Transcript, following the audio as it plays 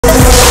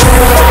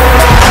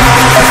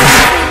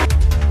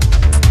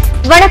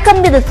வணக்கம்,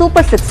 இது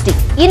சூப்பர் 60.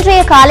 இன்றைய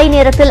காலை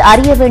நேரத்தில்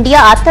அறிய வேண்டிய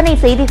அத்தனை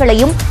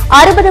செய்திகளையும்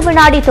 60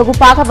 வினாடி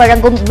தொகுப்பாக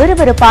வழங்கும்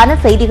விறுவிறுப்பான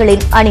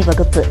செய்திகளின்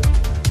அணிவகுப்பு.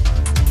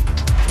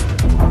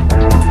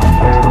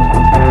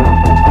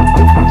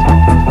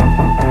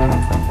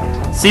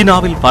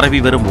 சீனாவில் பரவி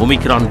வரும்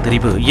ஒமிக்ரான்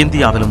திரிவு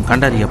இந்தியாவிலும்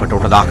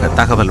கண்டறியப்பட்டுள்ளதாக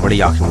தகவல்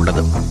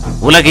வெளியாகியுள்ளது.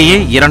 உலகையே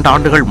 2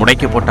 ஆண்டுகள்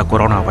முடக்கப்பட்ட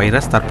கொரோனா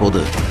வைரஸ்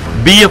தற்போது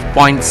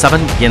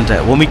BF.7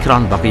 என்ற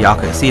ஒமிக்ரான்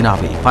வகையாக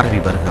சீனாவில்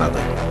பரவி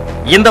வருகிறது.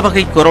 இந்த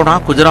வகை கொரோனா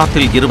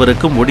குஜராத்தில்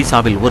 2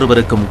 ஒடிசாவில்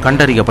 1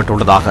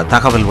 கண்டறியப்பட்டுள்ளதாக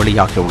தகவல்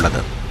வெளியாகியுள்ளது.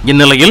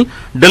 இந்நிலையில்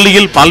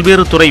டெல்லியில்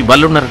பல்வேறு துறை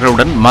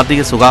வல்லுநர்களுடன்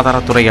மத்திய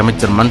சுகாதாரத்துறை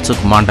அமைச்சர்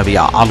மன்சுக்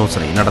மாண்டவியா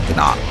ஆலோசனை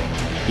நடத்தினார்.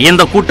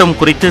 இந்த கூட்டம்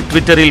குறித்து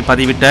ட்விட்டரில்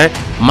பதிவிட்ட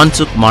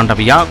மன்சுக்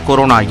மாண்டவியா,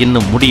 கொரோனா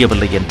இன்னும்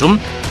முடியவில்லை என்றும்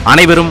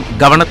அனைவரும்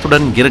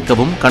கவனத்துடன்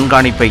இருக்கவும்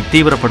கண்காணிப்பை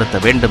தீவிரப்படுத்த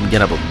வேண்டும்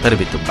எனவும்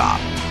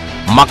தெரிவித்துள்ளார்.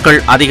 மக்கள்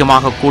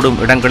அதிகமாக கூடும்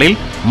இடங்களில்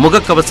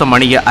முகக்கவசம்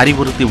அணிய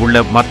அறிவுறுத்தியுள்ள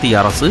மத்திய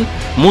அரசு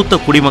மூத்த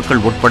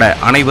குடிமக்கள் உட்பட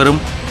அனைவரும்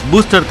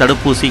பூஸ்டர்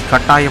தடுப்பூசி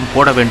கட்டாயம்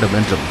போட வேண்டும்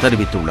என்றும்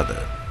தெரிவித்துள்ளது.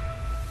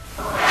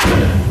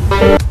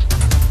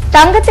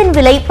 தங்கத்தின்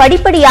விலை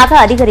படிப்படியாக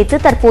அதிகரித்து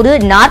தற்போது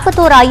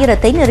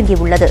 41,000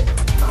 நெருங்கியுள்ளது.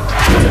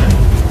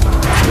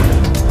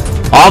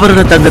 ஆபரண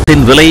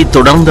தங்கத்தின் விலை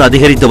தொடர்ந்து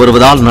அதிகரித்து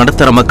வருவதால்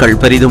நடுத்தர மக்கள்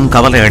பெரிதும்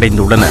கவலை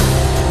அடைந்துள்ளனர்.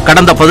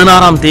 கடந்த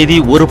 16ஆம் தேதி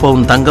 1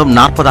 பவுன் தங்கம்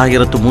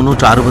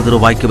 40,360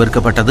 ரூபாய்க்கு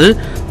விற்கப்பட்டது.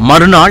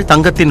 மறுநாள்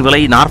தங்கத்தின்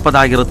விலை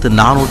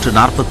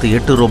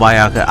 40,448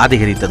 ரூபாயாக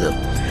அதிகரித்தது.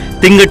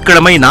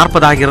 திங்கட்கிழமை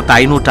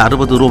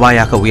 40,560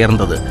 ரூபாயாக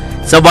உயர்ந்தது.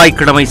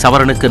 செவ்வாய்க்கிழமை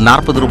சவரனுக்கு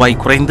 40 ரூபாய்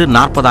குறைந்து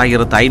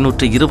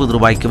 40,520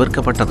 ரூபாய்க்கு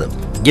விற்கப்பட்டது.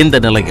 இந்த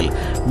நிலையில்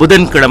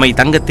புதன்கிழமை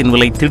தங்கத்தின்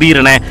விலை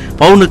திடீரென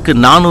பவுனுக்கு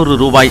 400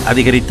 ரூபாய்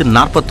அதிகரித்து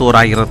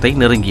 41,000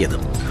 நெருங்கியது.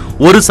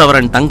 1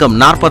 சவரன் தங்கம்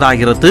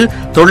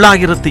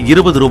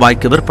 40,920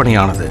 ரூபாய்க்கு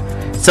விற்பனையானது.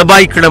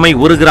 செவ்வாய்க்கிழமை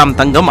 1 கிராம்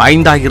தங்கம்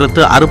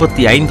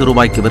 5,065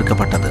 ரூபாய்க்கு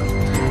விற்கப்பட்டது.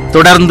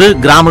 தொடர்ந்து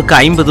கிராமுக்கு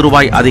 50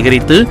 ரூபாய்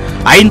அதிகரித்து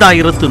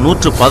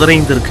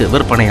 5,115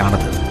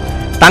 விற்பனையானது.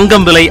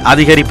 தங்கம் விலை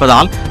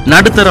அதிகரிப்பதால்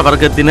நடுத்தர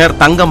வர்க்கத்தினர்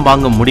தங்கம்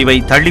வாங்கும் முடிவை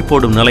தள்ளி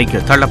போடும் நிலைக்கு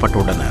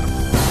தள்ளப்பட்டுள்ளனர்.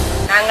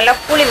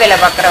 நாங்களாம் கூலி வேலை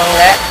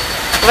பார்க்குறவங்க,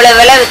 இவ்வளவு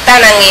விலை விற்றா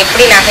நாங்கள்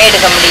எப்படி நகை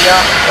எடுக்க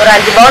முடியும்? ஒரு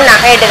 5 பவுன்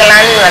நகை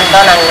எடுக்கலான்னு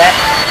வந்தோம். நாங்கள்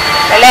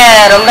விலை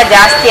ரொம்ப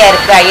ஜாஸ்தியாக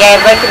இருக்குது, 5,000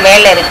 ரூபாய்க்கு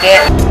மேலே இருக்கு.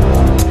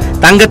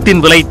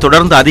 தங்கத்தின் விலை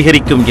தொடர்ந்து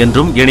அதிகரிக்கும்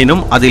என்றும்,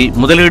 எனினும் அதில்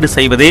முதலீடு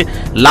செய்வதே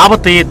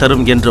லாபத்தையே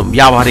தரும் என்றும்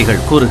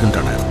வியாபாரிகள்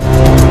கூறுகின்றனர்.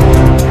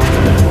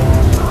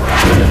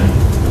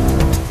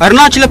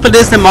 அருணாச்சல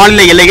பிரதேச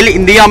மாநில எல்லையில்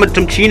இந்தியா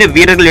மற்றும் சீன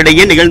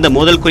வீரர்களிடையே நிகழ்ந்த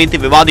மோதல் குறித்து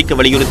விவாதிக்க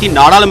வலியுறுத்தி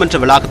நாடாளுமன்ற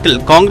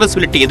வளாகத்தில் காங்கிரஸ்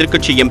உள்ளிட்ட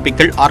எதிர்க்கட்சி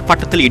எம்பிக்கள்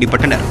ஆர்ப்பாட்டத்தில்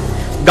ஈடுபட்டனர்.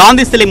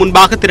 காந்தி சிலை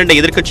முன்பாக திரண்ட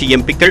எதிர்க்கட்சி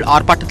எம்பிக்கள்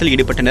ஆர்ப்பாட்டத்தில்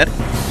ஈடுபட்டனர்.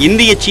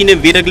 இந்திய சீன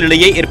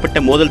வீரர்களிடையே ஏற்பட்ட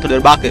மோதல்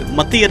தொடர்பாக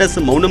மத்திய அரசு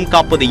மௌனம்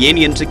காப்பது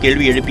ஏன் என்று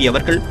கேள்வி எழுப்பிய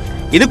அவர்கள்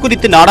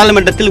இதுகுறித்து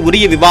நாடாளுமன்றத்தில்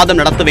உரிய விவாதம்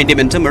நடத்த வேண்டும்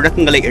என்று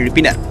முழக்கங்களை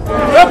எழுப்பினர்.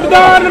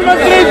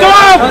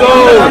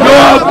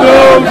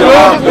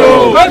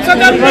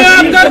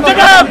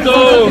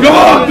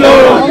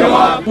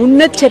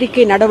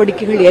 முன்னெச்சரிக்கை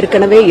நடவடிக்கைகள்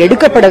ஏற்கனவே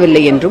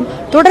எடுக்கப்படவில்லை என்றும்,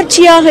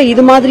 தொடர்ச்சியாக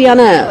இது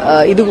மாதிரியான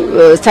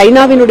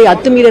சைனாவினுடைய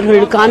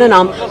அத்துமீறல்களுக்கான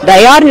நாம்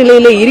தயார்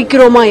நிலையிலே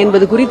இருக்கிறோமா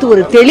என்பது குறித்து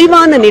ஒரு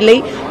தெளிவான நிலை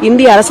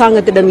இந்திய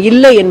அரசாங்கத்திடம்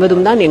இல்லை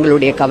என்பதும் தான்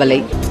எங்களுடைய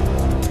கவலை.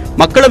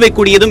 மக்களவை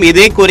கூடியதும்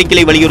இதே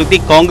கோரிக்கையை வலியுறுத்தி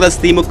காங்கிரஸ்,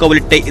 திமுக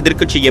உள்ளிட்ட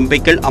எதிர்க்கட்சி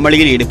எம்பிக்கள்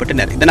அமளியில்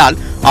ஈடுபட்டனர். இதனால்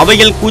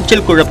அவையில்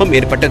கூச்சல் குழப்பம்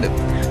ஏற்பட்டது.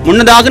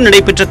 முன்னதாக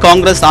நடைபெற்ற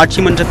காங்கிரஸ் ஆட்சி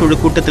மன்ற குழு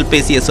கூட்டத்தில்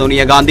பேசிய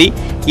சோனியா காந்தி,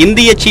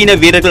 இந்திய சீன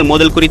வீரர்கள்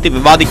மோதல் குறித்து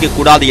விவாதிக்க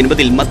கூடாது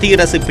என்பதில் மத்திய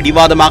அரசு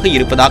பிடிவாதமாக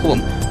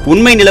இருப்பதாகவும்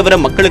உண்மை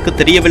நிலவரம் மக்களுக்கு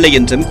தெரியவில்லை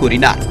என்றும்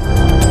கூறினார்.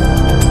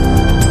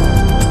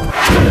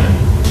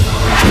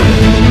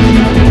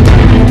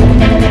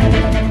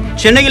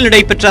 சென்னையில்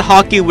நடைபெற்ற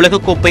ஹாக்கி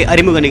உலகக்கோப்பை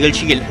அறிமுக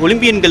நிகழ்ச்சியில்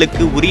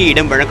ஒலிம்பியன்களுக்கு உரிய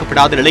இடம்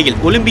வழங்கப்படாத நிலையில்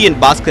ஒலிம்பியன்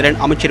பாஸ்கரன்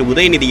அமைச்சர்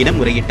உதயநிதியிடம்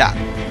முறையிட்டார்.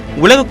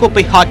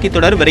 உலகக்கோப்பை ஹாக்கி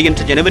தொடர்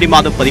வருகின்ற ஜனவரி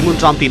மாதம்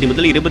 13ஆம் தேதி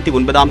முதல்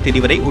 29ஆம் தேதி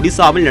வரை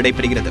ஒடிசாவில்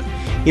நடைபெறுகிறது.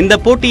 இந்த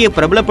போட்டியை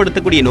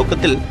பிரபலப்படுத்தக்கூடிய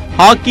நோக்கத்தில்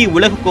ஹாக்கி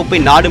உலகக்கோப்பை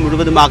நாடு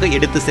முழுவதுமாக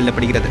எடுத்து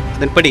செல்லப்படுகிறது.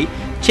 அதன்படி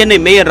சென்னை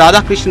மேயர்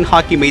ராதாகிருஷ்ணன்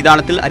ஹாக்கி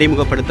மைதானத்தில்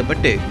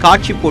அறிமுகப்படுத்தப்பட்டு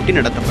காட்சி போட்டி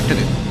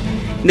நடத்தப்பட்டது.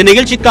 இந்த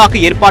நிகழ்ச்சிக்காக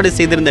ஏற்பாடு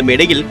செய்திருந்த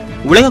மேடையில்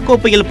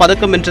உலகக்கோப்பையில்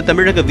பதக்கம் வென்ற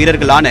தமிழக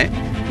வீரர்களான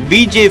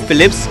விஜே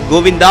பிலிப்ஸ்,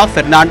 கோவிந்தா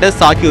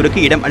பெர்னாண்டஸ் ஆகியோருக்கு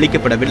இடம்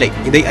அளிக்கப்படவில்லை.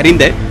 இதை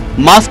அறிந்த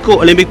மாஸ்கோ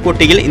ஒலிம்பிக்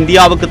போட்டியில்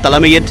இந்தியாவுக்கு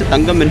தலைமையேற்று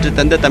தங்கம் வென்று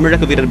தந்த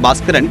தமிழக வீரர்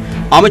பாஸ்கரன்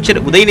அமைச்சர்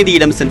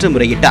உதயநிதியிடம் சென்று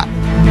முறையிட்டார்.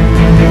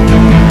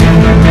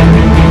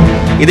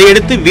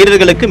 இதையடுத்து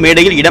வீரர்களுக்கு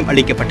மேடையில் இடம்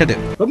அளிக்கப்பட்டது.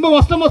 ரொம்ப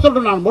கஷ்டமா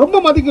சொல்றேன், நான்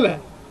ரொம்ப மதிக்கல.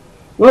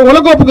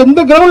 உலகக்கோப்புக்கு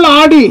இந்த கிரவுண்ட்ல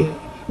ஆடி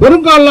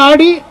வெறுங்காலில்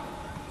ஆடி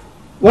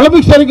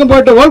ஒலிம்பிக்ஸ் வரைக்கும்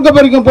போயிட்டு வேர்ல்ட் கப்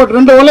வரைக்கும் போயிட்டு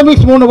 2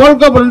 ஒலிம்பிக்ஸ் 3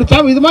 வேர்ல்ட் கப் 2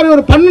 சாம்பியன், இது மாதிரி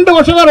ஒரு 12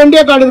 வருஷமா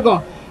 2 கார்டு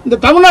இருக்கும். இந்த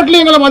தமிழ்நாட்டில்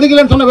எங்களை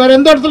மதிக்கலன்னு சொன்ன வேற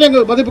எந்த இடத்துல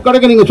எங்களுக்கு மதிப்பு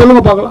கிடைக்க நீங்க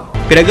சொல்லுங்க பார்க்கலாம்.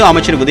 பிறகு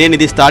அமைச்சர்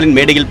உதயநிதி ஸ்டாலின்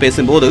மேடையில்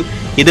பேசும்போது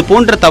இது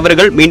போன்ற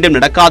தவறுகள் மீண்டும்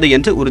நடக்காது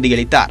என்று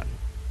உறுதியளித்தார்.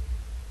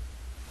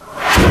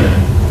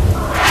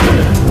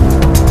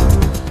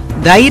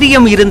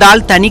 தைரியம்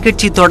இருந்தால் தனி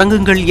கட்சி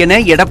தொடங்குங்கள் என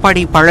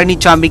எடப்பாடி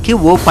பழனிசாமிக்கு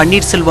ஓ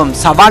பன்னீர்செல்வம்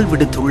சவால்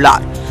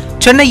விடுத்துள்ளார்.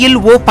 சென்னையில்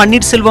ஓ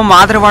பன்னீர்செல்வம்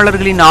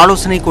ஆதரவாளர்களின்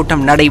ஆலோசனை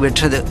கூட்டம்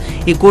நடைபெற்றது.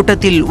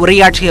 இக்கூட்டத்தில்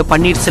உரையாற்றிய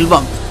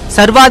பன்னீர்செல்வம்,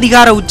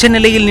 சர்வாதிகார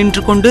உச்சநிலையில்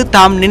நின்று கொண்டு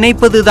தாம்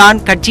நினைப்பதுதான்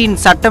கட்சியின்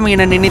சட்டம்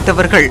என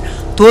நினைத்தவர்கள்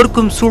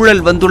தோற்கும்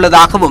சூழல்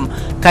வந்துள்ளதாகவும்,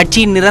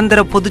 கட்சியின் நிரந்தர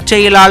பொதுச்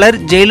செயலாளர்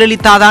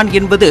ஜெயலலிதா தான்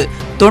என்பது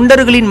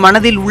தொண்டர்களின்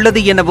மனதில்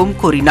உள்ளது எனவும்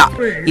கூறினார்.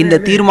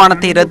 இந்த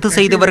தீர்மானத்தை ரத்து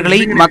செய்தவர்களை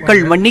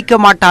மக்கள் மன்னிக்க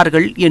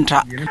மாட்டார்கள்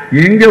என்றார்.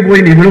 எங்கே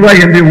போய் நீ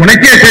விழுவாய் என்று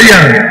உனக்கே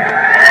தெரியாது.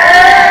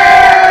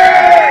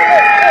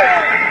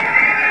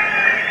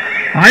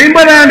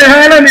 50 ஆண்டு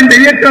காலம் இந்த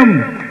இயக்கம்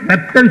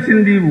ரத்தம்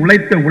சிந்தி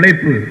உழைத்த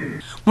உழைப்பு.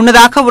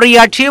 முன்னதாக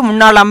உரையாற்றிய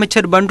முன்னாள்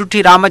அமைச்சர் பண்டுட்டி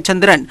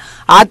ராமச்சந்திரன்,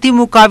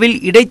 அதிமுகவில்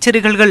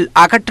இடைச்செருகல்கள்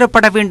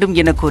அகற்றப்பட வேண்டும்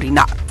என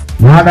கூறினார்.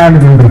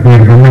 நாடாளுமன்ற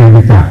தேர்தல்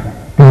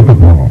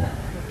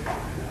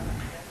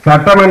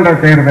சட்டமன்ற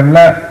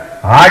தேர்தலில்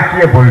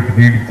ஆட்சியை போயிட்டு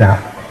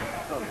நீடிச்சான்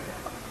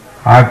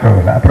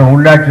ஆட்டோவில், அப்புறம்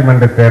உள்ளாட்சி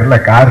மன்ற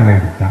தேர்தலில் கார்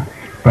நீடிச்சான்,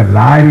 இப்ப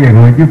லாரியை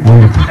நோக்கி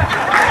போயிட்டு.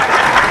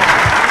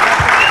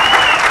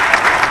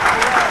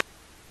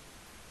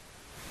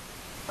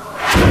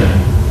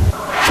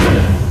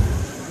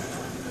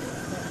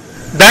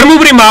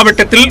 தருமபுரி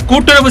மாவட்டத்தில்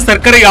கூட்டுறவு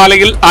சர்க்கரை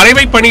ஆலையில்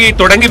அரைவை பணியை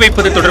தொடங்கி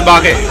வைப்பது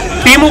தொடர்பாக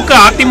திமுக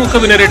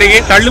அதிமுகவினரிடையே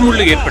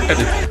தள்ளுமுள்ளு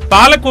ஏற்பட்டது.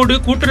 பாலக்கோடு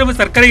கூட்டுறவு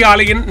சர்க்கரை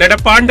ஆலையின்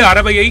நடப்பாண்டு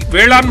அறவையை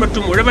வேளாண்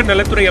மற்றும் உழவர்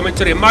நலத்துறை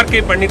அமைச்சர்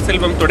MRK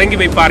பன்னீர்செல்வம் தொடங்கி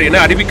வைப்பார் என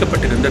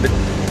அறிவிக்கப்பட்டிருந்தது.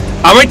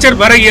 அமைச்சர்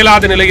வர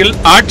இயலாத நிலையில்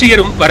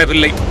ஆட்சியரும்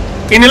வரவில்லை.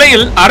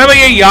 இந்நிலையில்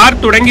அறவையை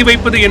யார் தொடங்கி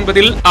வைப்பது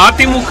என்பதில்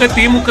அதிமுக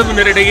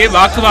திமுகவினரிடையே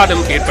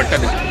வாக்குவாதம்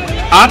ஏற்பட்டது.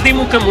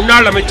 அதிமுக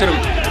முன்னாள்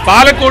அமைச்சரும்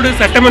பாலக்கோடு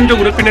சட்டமன்ற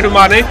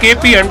உறுப்பினருமான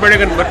KP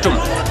அன்பழகன் மற்றும்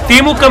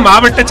திமுக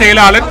மாவட்ட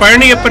செயலாளர்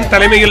பழனியப்பன்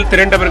தலைமையில்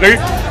திரண்டவர்கள்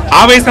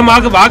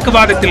ஆவேசமாக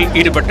வாக்குவாதத்தில்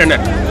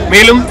ஈடுபட்டனர்.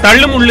 மேலும்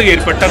தள்ளுமுள்ளு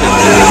ஏற்பட்டது.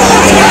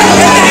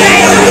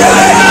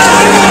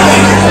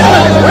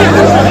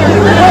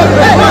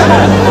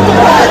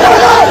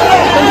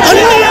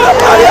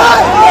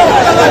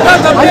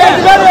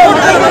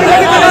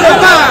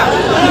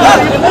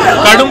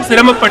 கடும்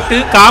சிரமப்பட்டு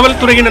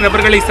காவல்துறையினர்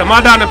அவர்களை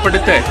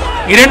சமாதானப்படுத்த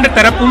இரண்டு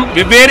தரப்பும்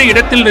வெவ்வேறு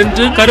இடத்தில்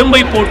நின்று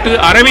கரும்பை போட்டு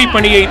அறவை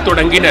பணியை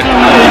தொடங்கினர்.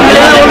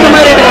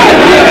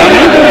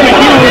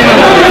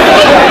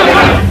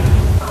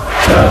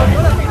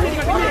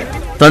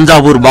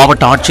 தஞ்சாவூர்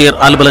மாவட்ட ஆட்சியர்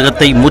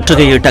அலுவலகத்தை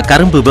முற்றுகையிட்ட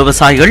கரும்பு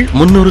விவசாயிகள்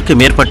 300க்கு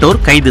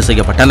மேற்பட்டோர் கைது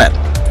செய்யப்பட்டனர்.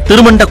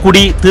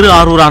 திருமண்டக்குடி திரு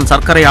ஆரூரான்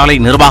சர்க்கரை ஆலை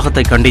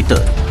நிர்வாகத்தை கண்டித்து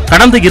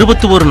கடந்த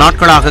 21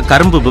 நாட்களாக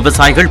கரும்பு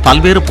விவசாயிகள்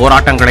பல்வேறு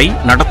போராட்டங்களை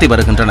நடத்தி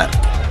வருகின்றனர்.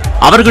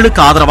 அவர்களுக்கு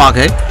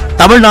ஆதரவாக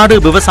தமிழ்நாடு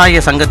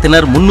விவசாய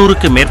சங்கத்தினர்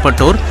 300க்கு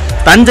மேற்பட்டோர்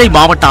தஞ்சை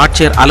மாவட்ட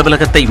ஆட்சியர்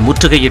அலுவலகத்தை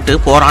முற்றுகையிட்டு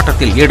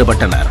போராட்டத்தில்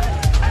ஈடுபட்டனர்.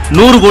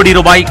 100 கோடி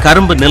ரூபாய்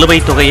கரும்பு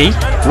நிலுவைத் தொகையை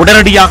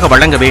உடனடியாக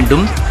வழங்க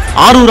வேண்டும்.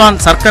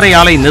 ஆரூரான் சர்க்கரை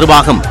ஆலை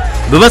நிர்வாகம்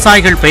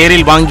விவசாயிகள்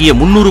பெயரில் வாங்கிய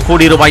 300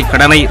 கோடி ரூபாய்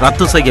கடனை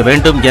ரத்து செய்ய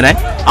வேண்டும் என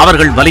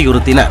அவர்கள்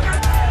வலியுறுத்தினர்.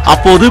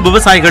 அப்போது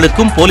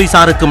விவசாயிகளுக்கும்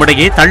போலீசாருக்கும்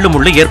இடையே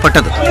தள்ளுமுள்ளு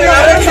ஏற்பட்டது.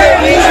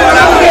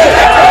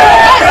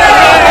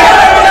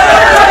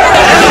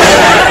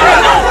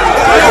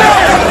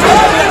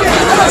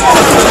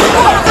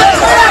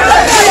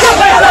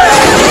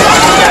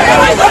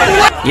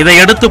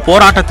 இதையடுத்து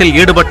போராட்டத்தில்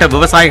ஈடுபட்ட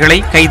விவசாயிகளை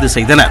கைது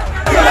செய்தனர்.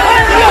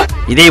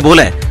 இதேபோல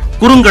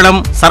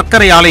குறுங்களம்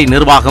சர்க்கரை ஆலை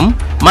நிர்வாகம்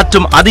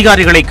மற்றும்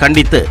அதிகாரிகளை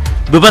கண்டித்து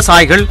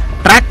விவசாயிகள்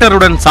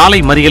டிராக்டருடன் சாலை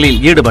மறியலில்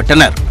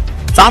ஈடுபட்டனர்.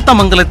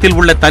 சாத்தமங்கலத்தில்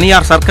உள்ள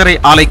தனியார் சர்க்கரை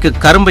ஆலைக்கு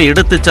கரும்பை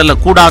எடுத்துச்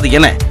செல்லக்கூடாது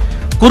என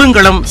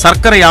குறுங்களம்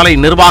சர்க்கரை ஆலை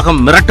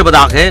நிர்வாகம்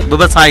மிரட்டுவதாக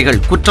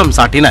விவசாயிகள் குற்றம்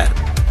சாட்டினர்.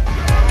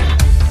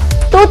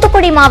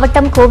 தூத்துக்குடி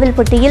மாவட்டம்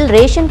கோவில்பட்டியில்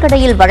ரேஷன்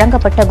கடையில்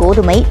வழங்கப்பட்ட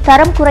கோதுமை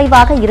தரம்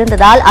குறைவாக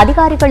இருந்ததால்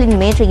அதிகாரிகளின்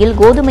மேஜையில்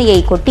கோதுமையை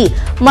கொட்டி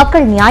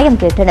மக்கள் நியாயம்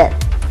கேட்டனர்.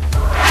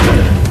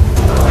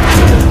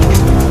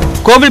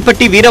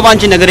 கோவில்பட்டி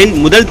வீரவாஞ்சி நகரின்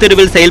முதல்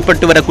தெருவில்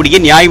செயல்பட்டு வரக்கூடிய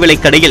நியாய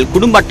விலைக் கடையில்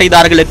குடும்ப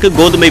அட்டைதாரர்களுக்கு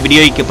கோதுமை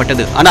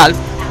விநியோகிக்கப்பட்டது. ஆனால்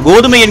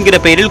கோதுமை என்கிற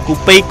பெயரில்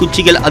குப்பை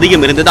குச்சிகள்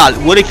அதிகம் இருந்ததால்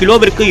 1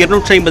 கிலோவிற்கு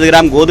 250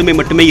 கிராம் கோதுமை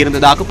மட்டுமே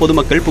இருந்ததாக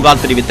பொதுமக்கள்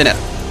புகார்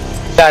தெரிவித்தனர்.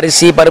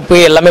 அரிசி பருப்பு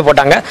எல்லாமே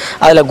போட்டாங்க.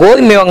 அதில்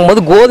கோதுமை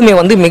வாங்கும்போது கோதுமை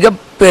மிக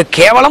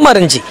கேவலமாக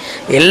இருந்துச்சு.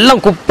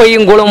 எல்லாம்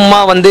குப்பையும் குளமா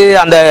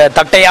அந்த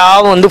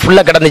தட்டையாக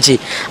ஃபுல்லாக கிடந்துச்சு.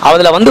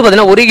 அதில்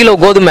பார்த்தீங்கன்னா 1 கிலோ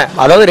கோதுமை,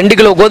 அதாவது 2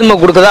 கிலோ கோதுமை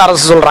கொடுக்கறதா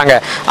அரசு சொல்கிறாங்க.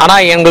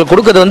 ஆனால் எங்களுக்கு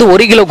கொடுக்கறது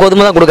 1 கிலோ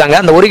கோதுமை தான் கொடுக்காங்க.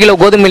 அந்த 1 கிலோ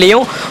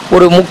கோதுமையிலையும்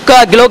ஒரு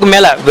 3/4 கிலோவுக்கு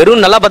மேலே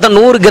வெறும் நல்லா பார்த்தா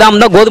 100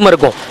 கிராம் தான் கோதுமை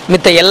இருக்கும்.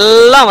 மித்த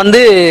எல்லாம்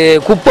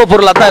குப்பை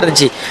பொருளாக தான்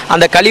இருந்துச்சு.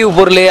 அந்த கழிவு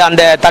பொருள்,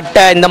 அந்த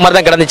தட்டை இந்த மாதிரி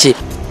தான் கிடந்துச்சு.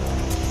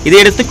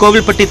 இதையடுத்து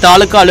கோவில்பட்டி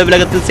தாலுகா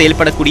அலுவலகத்தில்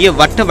செயல்படக்கூடிய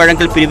வட்ட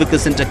வழங்கல் பிரிவுக்கு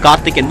சென்ற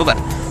கார்த்திக் என்பவர்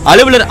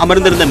அலுவலர்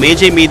அமர்ந்திருந்த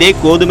மேஜை மீதே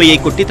கோதுமையை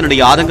கொட்டி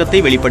தன்னுடைய ஆதங்கத்தை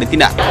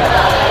வெளிப்படுத்தினார்.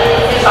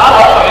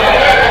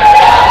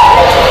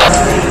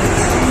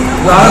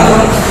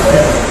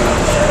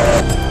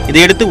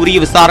 இதையடுத்து உரிய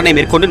விசாரணை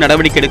மேற்கொண்டு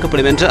நடவடிக்கை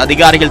எடுக்கப்படும் என்று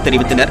அதிகாரிகள்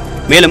தெரிவித்தனர்.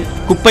 மேலும்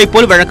குப்பை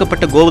போல்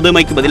வழங்கப்பட்ட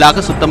கோதுமைக்கு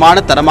பதிலாக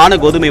சுத்தமான தரமான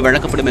கோதுமை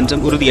வழங்கப்படும்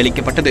என்றும்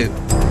உறுதியளிக்கப்பட்டது.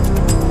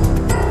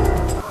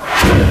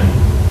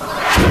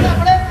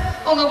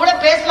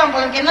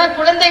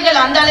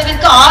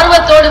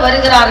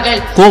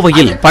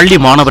 கோவையில் பள்ளி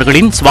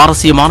மாணவர்களின்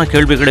சுவாரஸ்யமான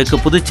கேள்விகளுக்கு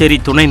புதுச்சேரி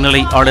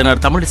துணைநிலை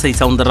ஆளுநர் தமிழிசை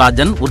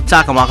சவுந்தரராஜன்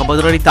உற்சாகமாக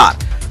பதிலளித்தார்.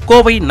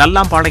 கோவை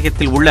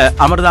நல்லாம்பாளையத்தில் உள்ள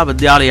அமிர்தா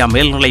வித்யாலயா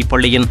மேல்நிலைப்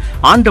பள்ளியின்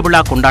ஆண்டு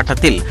விழா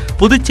கொண்டாட்டத்தில்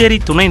புதுச்சேரி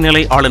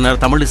துணைநிலை ஆளுநர்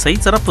தமிழிசை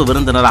சிறப்பு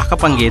விருந்தினராக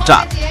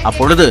பங்கேற்றார்.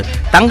 அப்பொழுது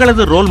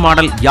தங்களது ரோல்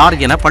மாடல் யார்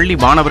என பள்ளி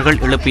மாணவர்கள்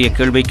எழுப்பிய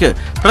கேள்விக்கு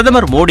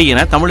பிரதமர் மோடி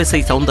என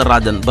தமிழிசை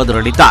சவுந்தரராஜன்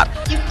பதிலளித்தார்.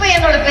 இப்ப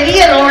என்னோட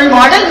பெரிய ரோல்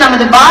மாடல்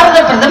நமது பாரத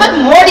பிரதமர்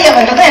மோடி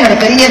அவர்கள் தான் என்னோட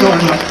பெரிய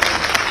ரோல் மாடல்.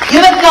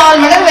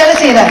 24 மணி நேரம் வேலை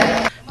செய்யறாரு.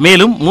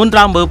 மேலும்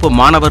 3ஆம் வகுப்பு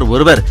மாணவர்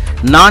ஒருவர்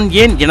நான்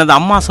ஏன் எனது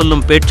அம்மா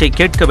சொல்லும் பேச்சை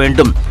கேட்க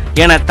வேண்டும்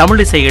என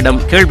தமிழிசையிடம்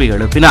கேள்வி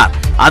எழுப்பினார்.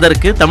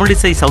 அதற்கு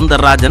தமிழிசை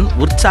சவுந்தரராஜன்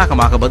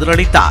உற்சாகமாக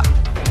பதிலளித்தார்.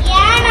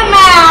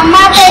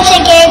 அம்மா பேச்சை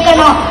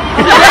கேட்கணும்,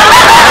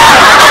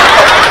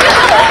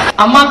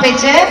 அம்மா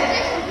பேச்சை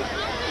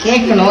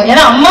கேட்கணும்.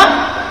 ஏன்னா அம்மா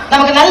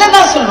நமக்கு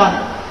நல்லதா சொல்வாங்க.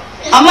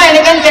 அம்மா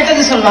எனக்கான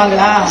கெட்டது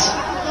சொல்வாங்களா?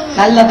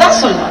 நல்லதா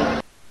சொல்வாங்க.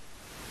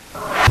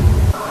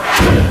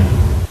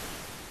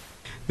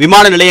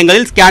 விமான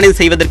நிலையங்களில் ஸ்கேனிங்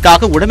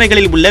செய்வதற்காக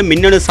உடைமைகளில் உள்ள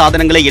மின்னணு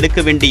சாதனங்களை எடுக்க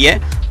வேண்டிய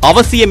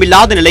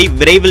அவசியமில்லாத நிலை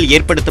விரைவில்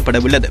ஏற்படுத்தப்பட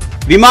உள்ளது.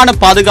 விமான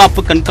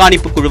பாதுகாப்பு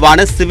கண்காணிப்பு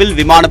குழுவான சிவில்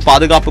விமான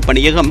பாதுகாப்பு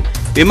பணியகம்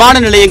விமான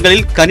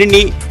நிலையங்களில்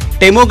கணினி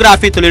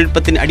டெமோகிராபி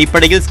தொழில்நுட்பத்தின்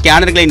அடிப்படையில்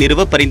ஸ்கேனர்களை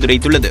நிறுவ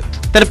பரிந்துரைத்துள்ளது.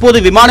 தற்போது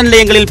விமான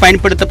நிலையங்களில்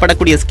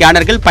பயன்படுத்தப்படக்கூடிய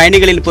ஸ்கேனர்கள்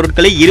பயணிகளின்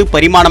பொருட்களை 2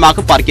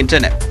 பரிமாணமாக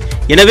பார்க்கின்றன.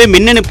 எனவே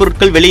மின்னணு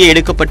பொருட்கள் வெளியே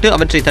எடுக்கப்பட்டு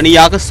அவற்றை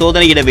தனியாக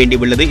சோதனையிட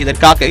வேண்டியுள்ளது.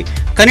 இதற்காக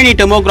கணினி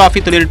டெமோகிராபி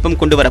தொழில்நுட்பம்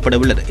கொண்டுவரப்பட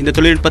உள்ளது. இந்த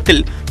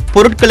தொழில்நுட்பத்தில்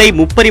பொருட்களை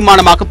 3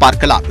 பரிமாணமாக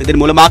பார்க்கலாம். இதன்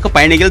மூலமாக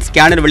பயணிகள்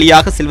ஸ்கேனர்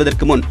வழியாக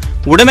செல்வதற்கு முன்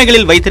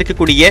உடைமைகளில்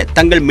வைத்திருக்கக்கூடிய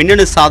தங்கள்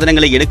மின்னணு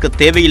சாதனங்களை எடுக்க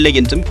தேவையில்லை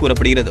என்றும்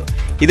கூறப்படுகிறது.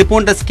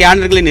 இதுபோன்ற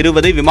ஸ்கேனர்களை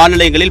நிறுவது விமான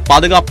நிலையங்களில்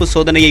பாதுகாப்பு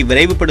சோதனையை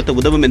விரைவுபடுத்த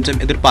உதவும்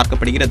என்றும்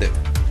எதிர்பார்க்கப்படுகிறது.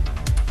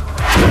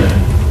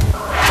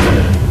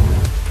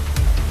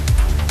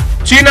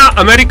 சீனா,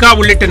 அமெரிக்கா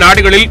உள்ளிட்ட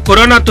நாடுகளில்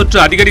கொரோனா தொற்று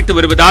அதிகரித்து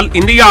வருவதால்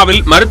இந்தியாவில்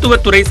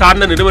மருத்துவத்துறை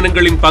சார்ந்த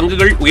நிறுவனங்களின்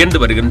பங்குகள் உயர்ந்து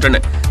வருகின்றன.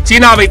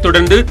 சீனாவை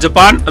தொடர்ந்து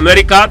ஜப்பான்,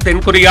 அமெரிக்கா,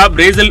 தென்கொரியா,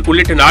 பிரேசில்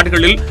உள்ளிட்ட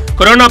நாடுகளில்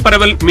கொரோனா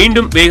பரவல்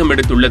மீண்டும் வேகம்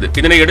எடுத்துள்ளது.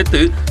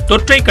 இதனையடுத்து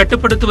தொற்றை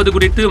கட்டுப்படுத்துவது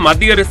குறித்து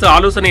மத்திய அரசு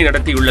ஆலோசனை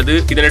நடத்தியுள்ளது.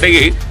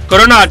 இதனிடையே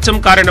கொரோனா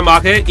அச்சம்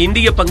காரணமாக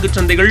இந்திய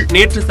பங்குச்சந்தைகள்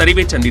நேற்று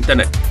சரிவை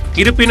சந்தித்தன.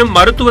 இருப்பினும்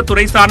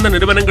மருத்துவத்துறை சார்ந்த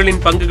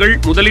நிறுவனங்களின் பங்குகள்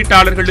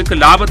முதலீட்டாளர்களுக்கு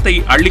லாபத்தை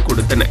அள்ளிக்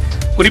கொடுத்தன.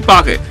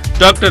 குறிப்பாக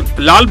டாக்டர்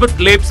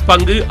லால்பத் லேப்ஸ்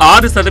பங்கு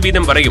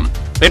 6% வரையும்,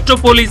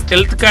 மெட்ரோபோலிஸ்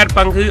ஹெல்த் கேர்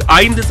பங்கு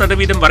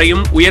 5%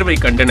 வரையும் உயர்வை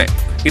கண்டன.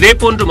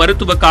 இதேபோன்று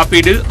மருத்துவ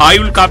காப்பீடு,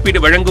 ஆயுள் காப்பீடு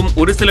வழங்கும்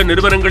ஒரு சில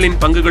நிறுவனங்களின்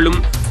பங்குகளும்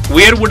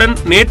உயர்வுடன்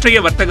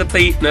நேற்றைய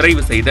வர்த்தகத்தை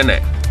நிறைவு செய்தன.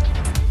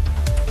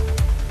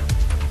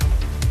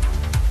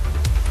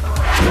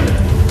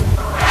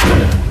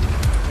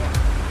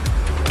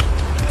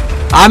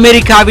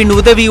 அமெரிக்காவின்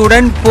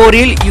உதவியுடன்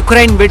போரில்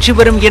யுக்ரைன் வெற்றி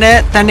பெறும் என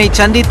தன்னை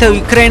சந்தித்த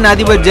யுக்ரைன்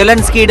அதிபர்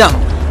ஜெலன்ஸ்கியிடம்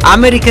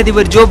அமெரிக்க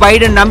அதிபர் ஜோ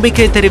பைடன்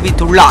நம்பிக்கை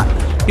தெரிவித்துள்ளார்.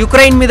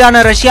 யுக்ரைன்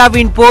மீதான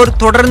ரஷ்யாவின் போர்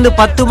தொடர்ந்து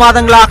 10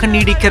 மாதங்களாக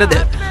நீடிக்கிறது.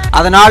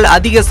 அதனால்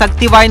அதிக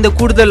சக்தி வாய்ந்த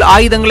கூடுதல்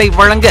ஆயுதங்களை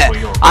வழங்க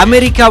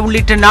அமெரிக்கா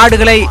உள்ளிட்ட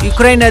நாடுகளை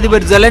யுக்ரைன்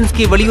அதிபர்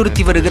ஜெலன்ஸ்கி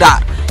வலியுறுத்தி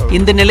வருகிறார்.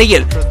 இந்த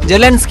நிலையில்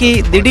ஜெலன்ஸ்கி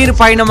திடீர்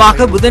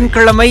பயணமாக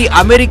புதன்கிழமை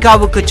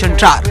அமெரிக்காவுக்கு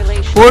சென்றார்.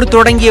 போர்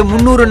தொடங்கிய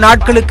 300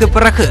 நாட்களுக்கு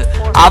பிறகு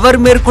அவர்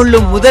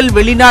மேற்கொள்ளும் முதல்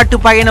வெளிநாட்டு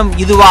பயணம்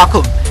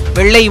இதுவாகும்.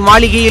 வெள்ளை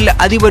மாளிகையில்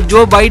அதிபர்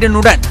ஜோ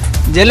பைடனுடன்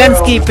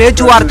ஜெலன்ஸ்கி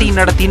பேச்சுவார்த்தை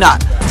நடத்தினார்.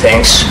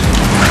 Thanks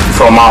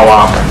from our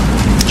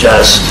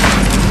just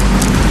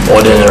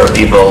ordinary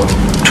people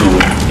to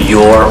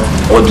your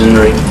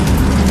ordinary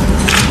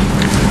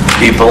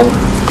people,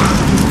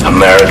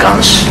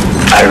 Americans.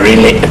 I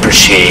really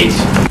appreciate.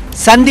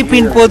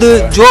 சந்திப்பின் போது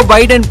ஜோ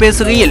பைடன்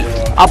பேசுகையில்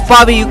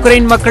அப்பாவி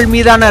யுக்ரைன் மக்கள்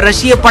மீதான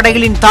ரஷ்ய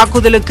படைகளின்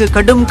தாக்குதலுக்கு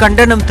கடும்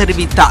கண்டனம்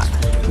தெரிவித்தார்.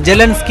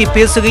 ஜெலன்ஸ்கி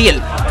பேசுகையில்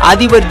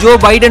அதிபர் ஜோ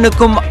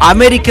பைடனுக்கும்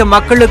அமெரிக்க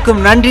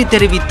மக்களுக்கும் நன்றி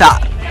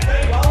தெரிவித்தார்.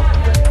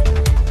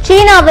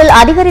 சீனாவில்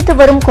அதிகரித்து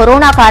வரும்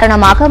கொரோனா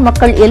காரணமாக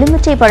மக்கள்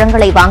எலுமிச்சை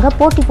பழங்களை வாங்க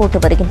போட்டி போட்டு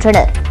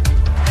வருகின்றனர்.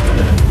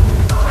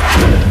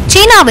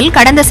 சீனாவில்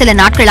கடந்த சில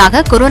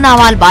நாட்களாக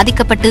கொரோனாவால்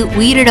பாதிக்கப்பட்டு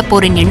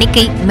உயிரிழப்போரின்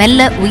எண்ணிக்கை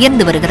மெல்ல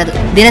உயர்ந்து வருகிறது.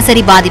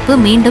 தினசரி பாதிப்பு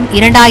மீண்டும்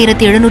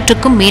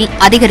 2700க்கும் மேல்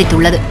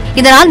அதிகரித்துள்ளது.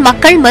 இதனால்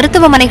மக்கள்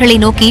மருத்துவமனைகளை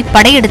நோக்கி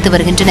படையெடுத்து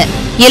வருகின்றனர்.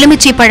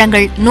 எலுமிச்சை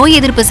பழங்கள் நோய்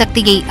எதிர்ப்பு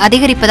சக்தியை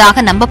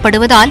அதிகரிப்பதாக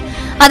நம்பப்படுவதால்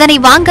அதனை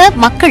வாங்க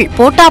மக்கள்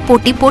போட்டா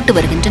போட்டி போட்டு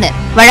வருகின்றனர்.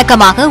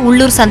 வழக்கமாக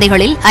உள்ளூர்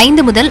சந்தைகளில்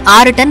 5 முதல்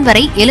 6 டன்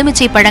வரை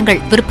எலுமிச்சை பழங்கள்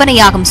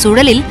விற்பனையாகும்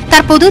சூழலில்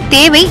தற்போது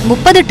தேவை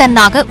 30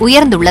 டன்னாக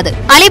உயர்ந்துள்ளது.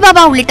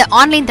 அலிபாபா உள்ளிட்ட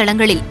ஆன்லைன்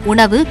தளங்களில்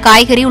உணவு,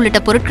 காய்கறி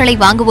உள்ளிட்ட பொருட்களை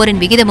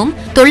வாங்குவோரின் விகிதமும்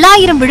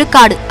 900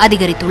 விழுக்காடு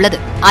அதிகரித்துள்ளது.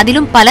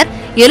 அதிலும் பலர்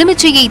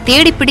எலுமிச்சையை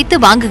தேடிப்பிடித்து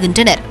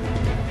வாங்குகின்றனர்.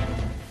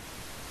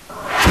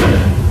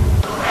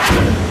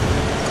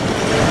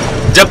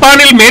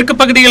 ஜப்பானில் மேற்கு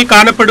பகுதியில்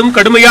காணப்படும்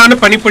கடுமையான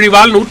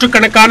பனிப்பொழிவால்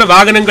நூற்றுக்கணக்கான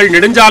வாகனங்கள்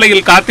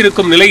நெடுஞ்சாலையில்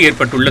காத்திருக்கும் நிலை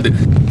ஏற்பட்டுள்ளது.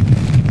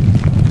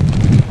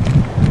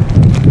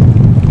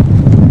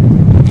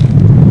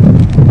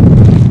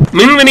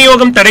 மின்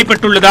விநியோகம்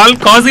தடைப்பட்டுள்ளதால்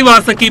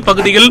காசிவாசகி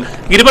பகுதியில்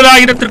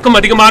 20,000க்கும்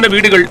அதிகமான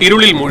வீடுகள்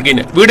இருளில்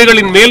மூழ்கின.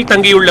 வீடுகளின் மேல்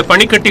தங்கியுள்ள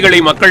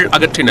பனிக்கட்டிகளை மக்கள்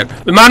அகற்றினர்.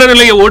 விமான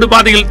நிலைய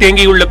ஓடுபாதையில்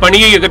தேங்கியுள்ள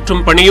பனியை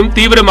அகற்றும் பணியும்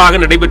தீவிரமாக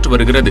நடைபெற்று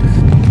வருகிறது.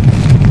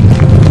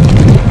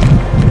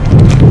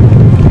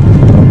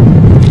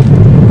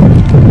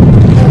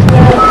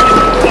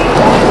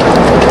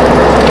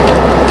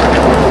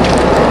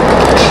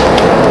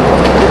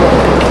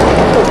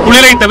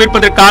 விபத்தை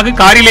தவிர்ப்பதற்காக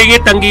காரிலேயே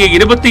தங்கிய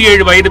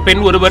 27 வயது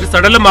பெண் ஒருவர்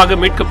சடலமாக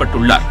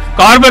மீட்கப்பட்டுள்ளார்.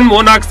 கார்பன்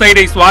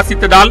மோனாக்சைடை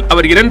சுவாசித்ததால்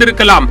அவர்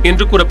இறந்திருக்கலாம்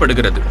என்று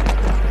கூறப்படுகிறது.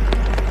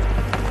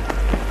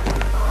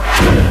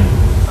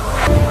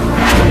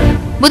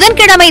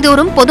 புதன்கிழமை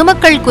தோறும்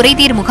பொதுமக்கள்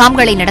குறைதீர்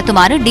முகாம்களை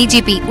நடத்துமாறு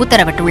டிஜிபி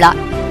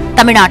உத்தரவிட்டுள்ளார்.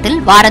 தமிழ்நாட்டில்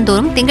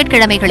வாரந்தோறும்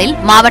திங்கட்கிழமைகளில்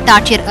மாவட்ட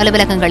ஆட்சியர்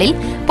அலுவலகங்களில்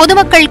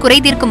பொதுமக்கள்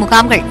குறைதீர்க்கும்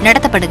முகாம்கள்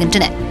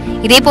நடத்தப்படுகின்றன.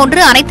 இதேபோன்று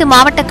அனைத்து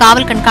மாவட்ட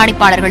காவல்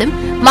கண்காணிப்பாளர்களும்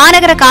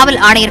மாநகர காவல்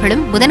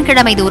ஆணையர்களும்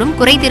புதன்கிழமை தோறும்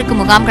குறைதீர்க்கும்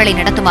முகாம்களை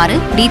நடத்துமாறு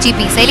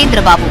டிஜிபி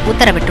சைலேந்திரபாபு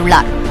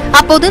உத்தரவிட்டுள்ளார்.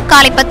 அப்போது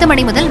காலை 10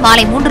 மணி முதல்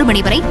மாலை 3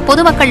 மணி வரை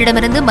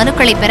பொதுமக்களிடமிருந்து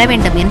மனுக்களை பெற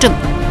வேண்டும் என்றும்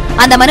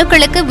அந்த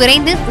மனுக்களுக்கு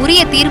விரைந்து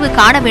உரிய தீர்வு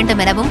காண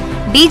வேண்டும் எனவும்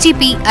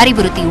டிஜிபி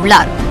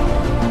அறிவுறுத்தியுள்ளார்.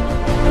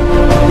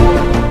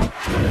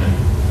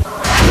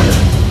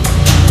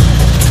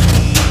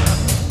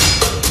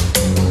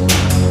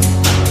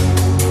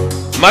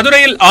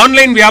 மதுரையில்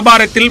ஆன்லைன்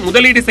வியாபாரத்தில்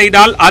முதலீடு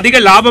செய்தால் அதிக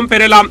லாபம்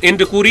பெறலாம்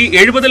என்று கூறி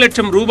 70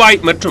 லட்சம் ரூபாய்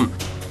மற்றும்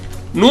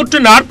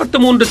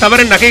 143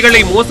 சவரன்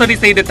நகைகளை மோசடி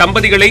செய்த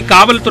தம்பதிகளை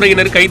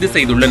காவல்துறையினர் கைது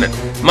செய்துள்ளனர்.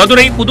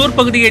 மதுரை புதூர்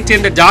பகுதியைச்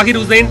சேர்ந்த ஜாகிர்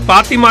உசேன்,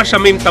 பாத்திமா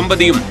ஷமீம்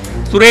தம்பதியும்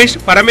சுரேஷ்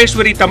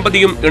பரமேஸ்வரி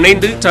தம்பதியும்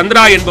இணைந்து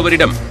சந்திரா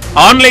என்பவரிடம்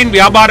ஆன்லைன்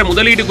வியாபார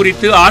முதலீடு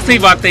குறித்து ஆசை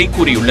வார்த்தை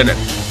கூறியுள்ளனர்.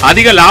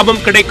 அதிக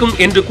லாபம் கிடைக்கும்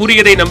என்று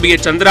கூறியதை நம்பிய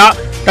சந்திரா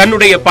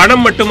தன்னுடைய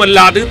பணம்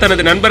மட்டுமல்லாது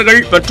தனது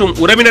நண்பர்கள் மற்றும்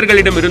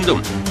உறவினர்களிடம்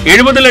இருந்தும்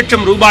 70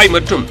 லட்சம் ரூபாய்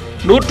மற்றும்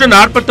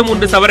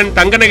 143 சவரன்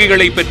தங்க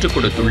நகைகளை பெற்றுக்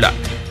கொடுத்துள்ளார்.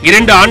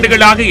 2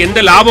 ஆண்டுகளாக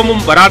எந்த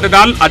லாபமும்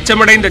வராததால்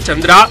அச்சமடைந்த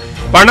சந்திரா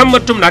பணம்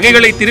மற்றும்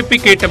நகைகளை திருப்பி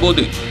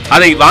கேட்டபோது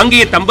அதை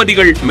வாங்கிய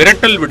தம்பதிகள்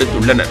மிரட்டல்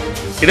விடுத்துள்ளனர்.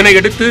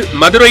 இதனையடுத்து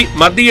மதுரை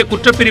மத்திய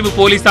குற்றப்பிரிவு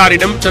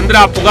போலீசாரிடம்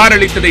சந்திரா புகார்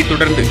அளித்ததை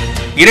தொடர்ந்து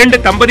 2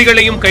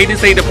 தம்பதிகளையும் கைது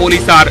செய்த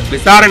போலீசார்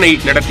விசாரணை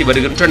நடத்தி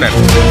வருகின்றனர்.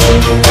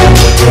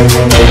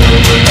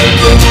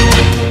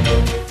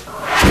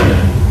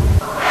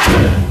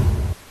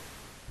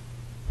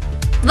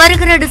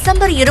 வருகிற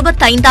டிசம்பர்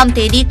 25ஆம்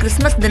தேதி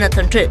கிறிஸ்துமஸ்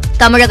தினத்தன்று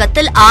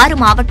தமிழகத்தில் 6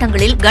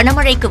 மாவட்டங்களில்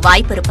கனமழைக்கு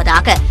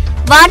வாய்ப்பிருப்பதாக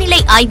வானிலை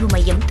ஆய்வு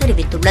மையம்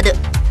தெரிவித்துள்ளது.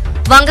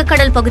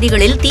 வங்கக்கடல்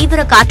பகுதிகளில் தீவிர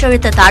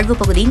காற்றழுத்த தாழ்வு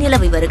பகுதி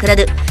நிலவி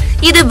வருகிறது.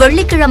 இது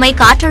வெள்ளிக்கிழமை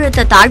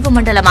காற்றழுத்த தாழ்வு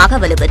மண்டலமாக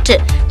வலுப்பெற்று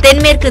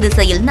தென்மேற்கு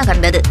திசையில்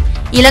நகர்ந்தது.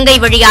 இலங்கை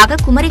வழியாக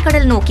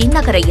குமரிக்கடல் நோக்கி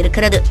நகர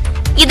இருக்கிறது.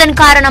 இதன்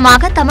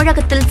காரணமாக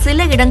தமிழகத்தில்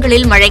சில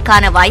இடங்களில்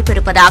மழைக்கான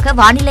வாய்ப்பிருப்பதாக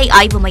வானிலை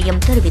ஆய்வு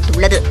மையம்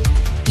தெரிவித்துள்ளது.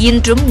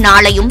 இன்றும்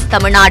நாளையும்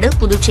தமிழ்நாடு,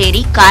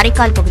 புதுச்சேரி,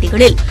 காரைக்கால்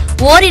பகுதிகளில்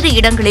ஓரிரு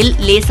இடங்களில்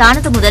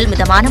லேசானது முதல்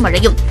மிதமான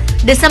மழையும்,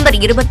 டிசம்பர்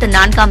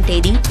 24ஆம்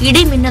தேதி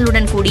இடி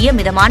மின்னலுடன் கூடிய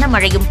மிதமான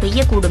மழையும்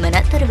பெய்யக்கூடும்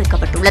என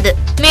தெரிவிக்கப்பட்டுள்ளது.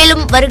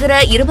 மேலும் வருகிற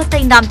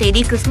 25ஆம்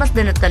தேதி கிறிஸ்துமஸ்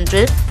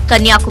தினத்தன்று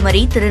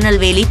கன்னியாகுமரி,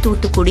 திருநெல்வேலி,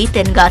 தூத்துக்குடி,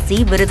 தென்காசி,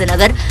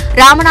 விருதுநகர்,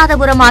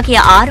 ராமநாதபுரம் ஆகிய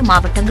 6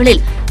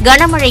 மாவட்டங்களில்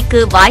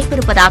கனமழைக்கு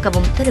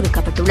வாய்ப்பிருப்பதாகவும்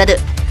தெரிவிக்கப்பட்டுள்ளது.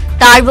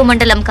 தாழ்வு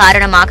மண்டலம்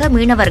காரணமாக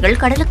மீனவர்கள்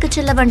கடலுக்கு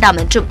செல்ல வேண்டாம்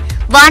என்றும்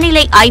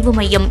வானிலை ஆய்வு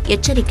மையம்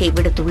எச்சரிக்கை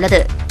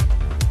விடுத்துள்ளது.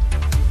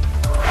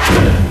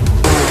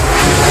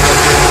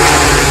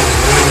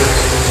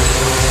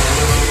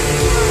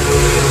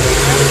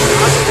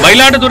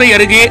 மயிலாடுதுறை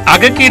அருகே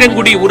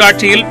அகக்கீரங்குடி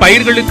ஊராட்சியில்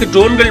பயிர்களுக்கு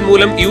ட்ரோன்கள்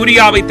மூலம்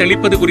யூரியாவை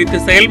தெளிப்பது குறித்து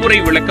செயல்முறை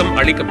விளக்கம்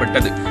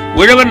அளிக்கப்பட்டது.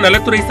 உழவர்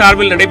நலத்துறை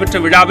சார்பில் நடைபெற்ற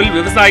விழாவில்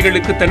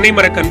விவசாயிகளுக்கு தென்னை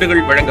மரக்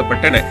கன்றுகள்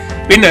வழங்கப்பட்டன.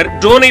 பின்னர்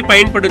ட்ரோனை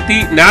பயன்படுத்தி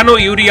நானோ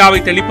யூரியாவை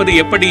தெளிப்பது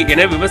எப்படி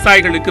என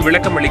விவசாயிகளுக்கு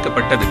விளக்கம்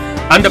அளிக்கப்பட்டது.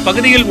 அந்த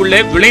பகுதியில்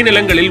உள்ள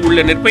விளைநிலங்களில்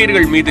உள்ள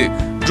நெற்பயிர்கள் மீது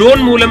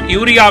ட்ரோன் மூலம்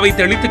யூரியாவை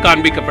தெளித்து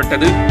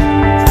காண்பிக்கப்பட்டது.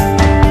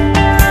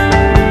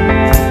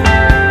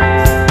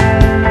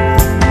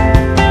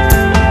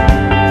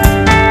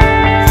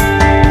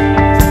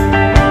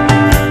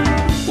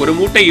 ஒரு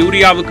மூட்டை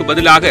யூரியாவுக்கு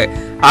பதிலாக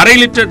 1/2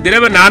 லிட்டர்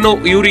திரவ நானோ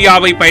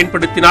யூரியாவை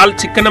பயன்படுத்தினால்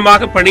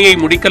சிக்கனமாக பணியை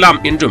முடிக்கலாம்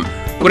என்றும்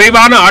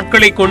குறைவான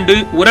ஆட்களை கொண்டு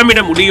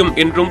உரமிட முடியும்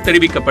என்றும்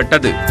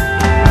தெரிவிக்கப்பட்டது.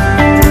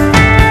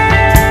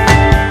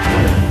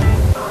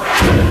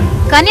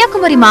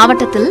 கன்னியாகுமரி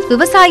மாவட்டத்தில்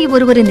விவசாயி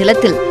ஒருவரின்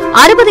நிலத்தில்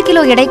 60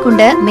 கிலோ எடை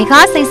கொண்ட மெகா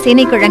சைஸ்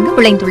சேனைக்கிழங்கு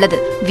விளைந்துள்ளது.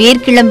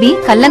 வேர்கிளம்பி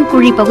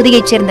கல்லங்குழி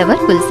பகுதியைச்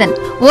சேர்ந்தவர் வில்சன்.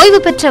 ஓய்வு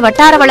பெற்ற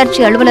வட்டார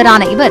வளர்ச்சி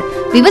அலுவலரான இவர்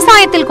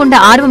விவசாயத்தில் கொண்ட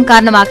ஆர்வம்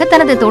காரணமாக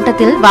தனது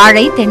தோட்டத்தில்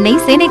வாழை, தென்னை,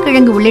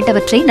 சேனைக்கிழங்கு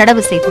உள்ளிட்டவற்றை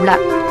நடவு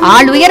செய்துள்ளார்.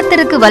 ஆள்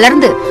உயரத்திற்கு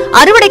வளர்ந்து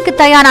அறுவடைக்கு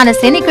தயாரான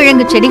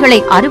சேனைக்கிழங்கு செடிகளை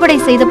அறுவடை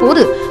செய்த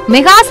போது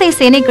மெகா சைஸ்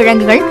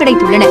சேனைக்கிழங்குகள்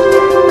கிடைத்துள்ளன.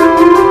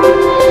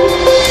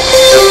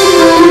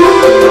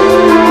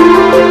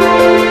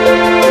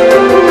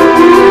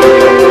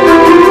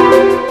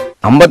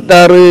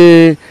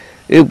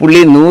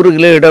 $56.100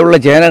 கிலோ இடவுள்ள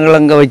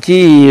சேனக்கிழங்க வச்சு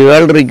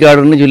வேர்ல்டு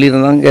ரெக்கார்டுன்னு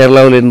சொல்லியிருந்தாங்க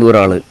கேரளாவில் இருந்து ஒரு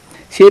ஆள்.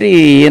 சரி,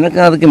 எனக்கு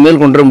அதுக்கு மேல்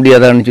கொண்டு வர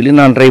முடியாதான்னு சொல்லி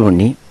நான் ட்ரை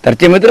பண்ணி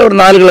தற்சமயத்தில் ஒரு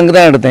 4 கிழங்கு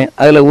தான் எடுத்தேன்.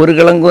 அதில் ஒரு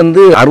கிழங்கு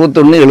வந்து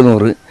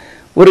 61,700,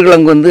 ஒரு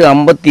கிழங்கு வந்து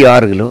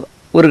 56 கிலோ,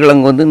 ஒரு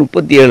கிழங்கு வந்து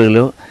 37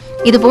 கிலோ.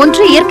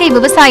 இதுபோன்று இயற்கை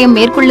விவசாயம்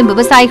மேற்கொள்ளும்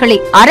விவசாயிகளை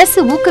அரசு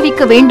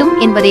ஊக்குவிக்க வேண்டும்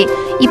என்பதே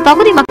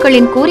இப்பகுதி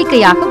மக்களின்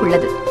கோரிக்கையாக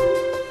உள்ளது.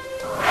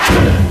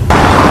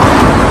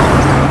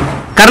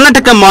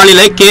 கர்நாடக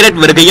மாநில கேரட்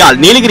வருகையால்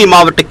நீலகிரி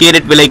மாவட்ட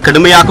கேரட் விலை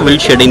கடுமையாக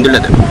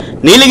வீழ்ச்சியடைந்துள்ளது.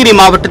 நீலகிரி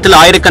மாவட்டத்தில்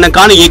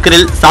ஆயிரக்கணக்கான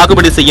ஏக்கரில்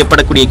சாகுபடி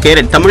செய்யப்படக்கூடிய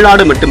கேரட்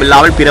தமிழ்நாடு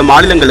மட்டுமில்லாமல் பிற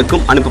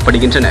மாநிலங்களுக்கும்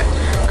அனுப்பப்படுகின்றன.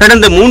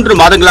 கடந்த 3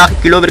 மாதங்களாக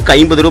கிலோவிற்கு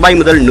 50 ரூபாய்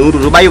முதல்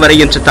 100 ரூபாய் வரை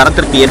என்ற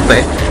தரத்திற்கு ஏற்ப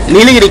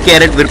நீலகிரி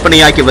கேரட்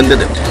விற்பனையாகி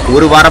வந்தது.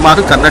 ஒரு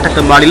வாரமாக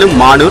கர்நாடக மாநிலம்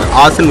மானூர்,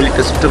 ஆசன்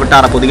உள்ளிட்ட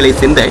சுற்றுவட்டார பகுதிகளை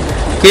சேர்ந்த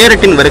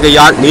கேரட்டின்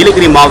வருகையால்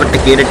நீலகிரி மாவட்ட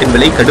கேரட்டின்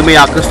விலை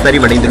கடுமையாக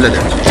சரிவடைந்துள்ளது.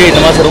 இந்த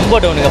மாதம் ரொம்ப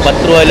டவுனுங்க.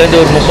 10 ரூபாயிலேருந்து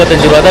ஒரு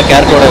 35 ரூபா தான்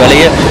கேரட்டோட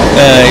விலையை,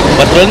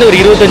 10 ரூபாயிலேருந்து ஒரு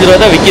 25 ரூபா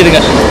தான்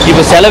விற்கிதுங்க.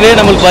 இப்போ செலவே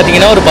நம்மளுக்கு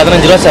பார்த்தீங்கன்னா ஒரு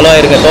 15 ரூபா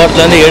செலவாயிருங்க.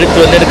 தோட்டத்துலேருந்து எடுத்து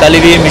வந்து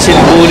கழுவி,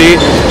 மிஷின் கூலி,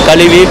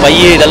 கழுவி,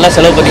 பைய இதெல்லாம்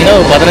செலவு பார்த்தீங்கன்னா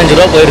ஒரு 15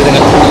 ரூபா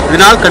போயிருதுங்க.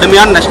 இதனால்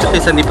கடுமையான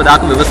நஷ்டத்தை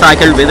சந்திப்பதாக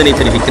விவசாயிகள் வேதனை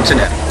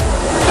தெரிவிக்கின்றனர்.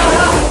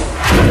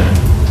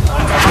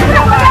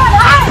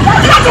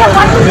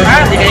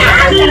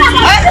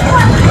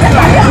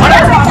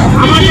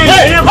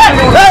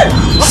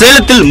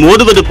 சேலத்தில்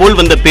மோதுவது போல்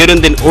வந்த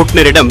பேருந்தின்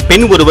ஓட்டுநரிடம்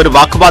பெண் ஒருவர்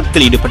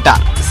வாக்குவாதத்தில்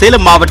ஈடுபட்டார்.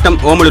 சேலம் மாவட்டம்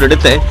ஓமலூர்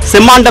அடுத்த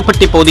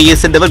செம்மாண்டப்பட்டி பகுதியை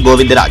சேர்ந்தவர்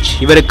கோவிந்தராஜ்.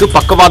 இவருக்கு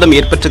பக்கவாதம்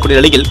ஏற்பட்டக்கூடிய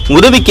நிலையில்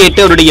உதவி கேட்டு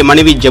அவருடைய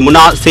மனைவி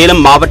ஜமுனா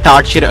சேலம் மாவட்ட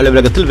ஆட்சியர்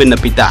அலுவலகத்தில்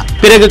விண்ணப்பித்தார்.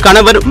 பிறகு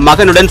கணவர்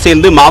மகனுடன்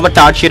சேர்ந்து மாவட்ட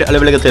ஆட்சியர்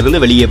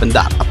அலுவலகத்திலிருந்து வெளியே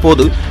வந்தார்.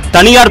 அப்போது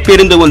தனியார்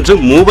பேருந்து ஒன்று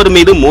மூவர்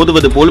மீது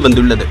மோதுவது போல்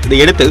வந்துள்ளது.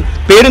 இதையடுத்து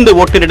பேருந்து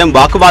ஓட்டுநரிடம்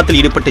வாக்குவாதத்தில்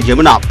ஈடுபட்ட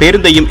ஜமுனா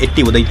பேருந்தையும்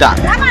எட்டி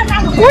உதைத்தார்.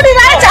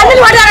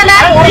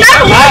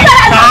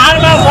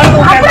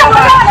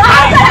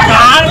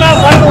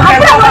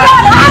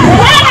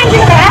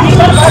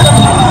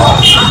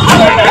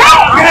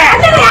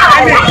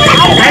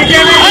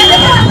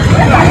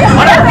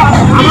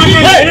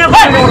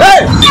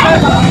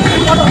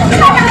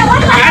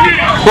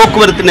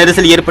 போக்குவரத்து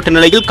நெரிசல் ஏற்பட்ட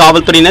நிலையில்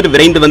காவல்துறையினர்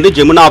விரைந்து வந்து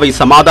ஜமுனாவை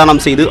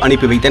சமாதானம் செய்து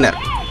அனுப்பி வைத்தனர்.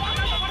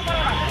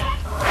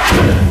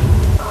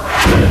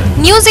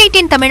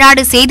 News18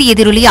 தமிழ்நாடு செய்தி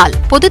எதிரொலியால்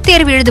பொதுத்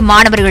தேர்வு எழுதும்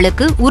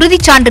மாணவர்களுக்கு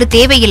உறுதிச்சான்று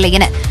தேவையில்லை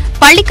என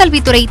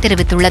பள்ளிக்கல்வித்துறை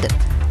தெரிவித்துள்ளது.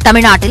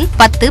 தமிழ்நாட்டில்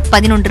 10,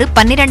 11,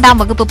 12ஆம்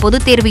வகுப்பு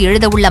பொதுத் தேர்வு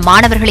எழுதவுள்ள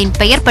மாணவர்களின்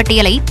பெயர்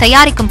பட்டியலை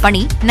தயாரிக்கும்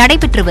பணி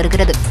நடைபெற்று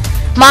வருகிறது.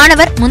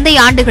 மாணவர்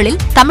முந்தைய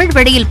ஆண்டுகளில் தமிழ்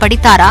வழியில்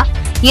படித்தாரா,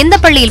 எந்த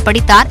பள்ளியில்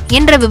படித்தார்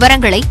என்ற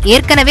விவரங்களை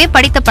ஏற்கனவே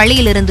படித்த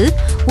பள்ளியிலிருந்து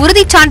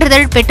உறுதிச்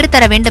சான்றிதழ்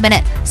பெற்றுத்தர வேண்டுமென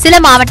சில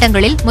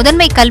மாவட்டங்களில்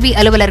முதன்மை கல்வி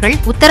அலுவலர்கள்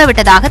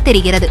உத்தரவிட்டதாக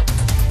தெரிகிறது.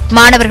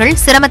 மாணவர்கள்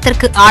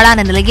சிரமத்திற்கு ஆளான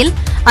நிலையில்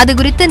அது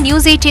குறித்து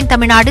News18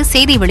 தமிழ்நாடு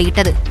செய்தி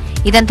வெளியிட்டது.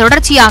 இதன்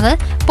தொடர்ச்சியாக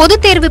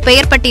பொதுத் தேர்வு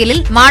பெயர்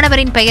பட்டியலில்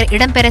மாணவரின் பெயர்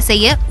இடம்பெற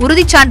செய்ய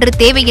உறுதிச்சான்று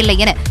தேவையில்லை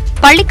என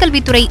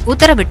பள்ளிக்கல்வித்துறை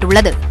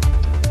உத்தரவிட்டுள்ளது.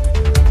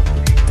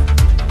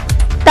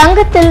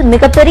 தங்கத்தில்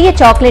மிகப்பெரிய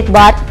சாக்லேட்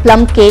பார்,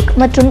 பிளம் கேக்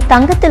மற்றும்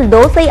தங்கத்தில்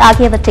தோசை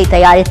ஆகியவற்றை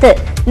தயாரித்து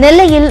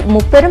நெல்லையில்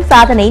முப்பெரும்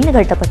சாதனை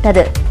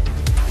நிகழ்த்தப்பட்டது.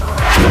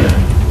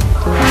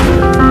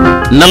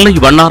 நெல்லை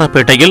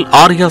வண்ணாரப்பேட்டையில்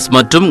ஆரியாஸ்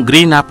மற்றும்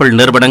கிரீன் ஆப்பிள்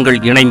நிறுவனங்கள்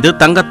இணைந்து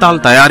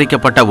தங்கத்தால்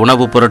தயாரிக்கப்பட்ட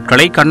உணவுப்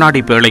பொருட்களை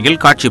கண்ணாடி பேழையில்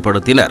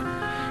காட்சிப்படுத்தினர்.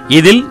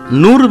 இதில்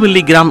 100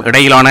 மில்லிகிராம்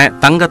இடையிலான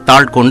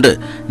தங்கத்தாள் கொண்டு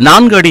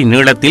 4 அடி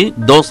நீளத்தில்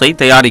தோசை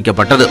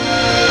தயாரிக்கப்பட்டது.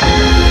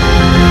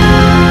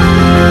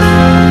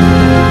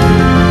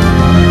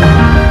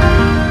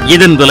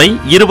 இதன் விலை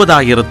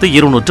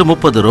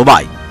 20,230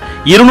 ரூபாய்.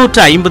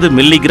 250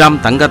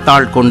 மில்லிகிராம்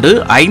தங்கத்தாள் கொண்டு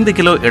 5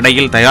 கிலோ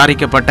எடையில்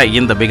தயாரிக்கப்பட்ட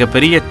இந்த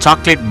மிகப்பெரிய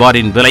சாக்லேட்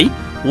பாரின் விலை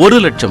 1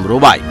 லட்சம்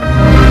ரூபாய்.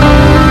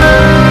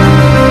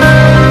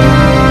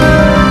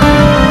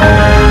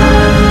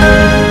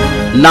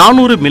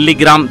 நானூறு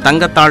மில்லிகிராம்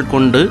தங்கத்தாள்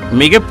கொண்டு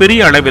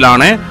மிகப்பெரிய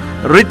அளவிலான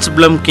ரிச்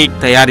பிளம் கேக்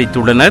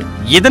தயாரித்துள்ளனர்.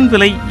 இதன்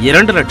விலை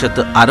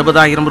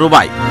 2,60,000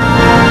 ரூபாய்.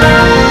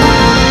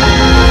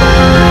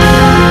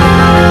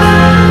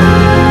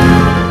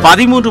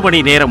 பதிமூன்று மணி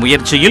நேர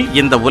முயற்சியில்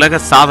இந்த உலக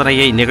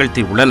சாதனையை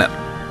நிகழ்த்தியுள்ளனர்.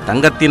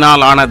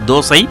 தங்கத்தினால் ஆன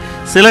தோசை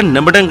சில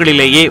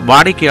நிமிடங்களிலேயே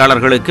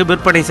வாடிக்கையாளர்களுக்கு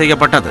விற்பனை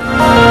செய்யப்பட்டது.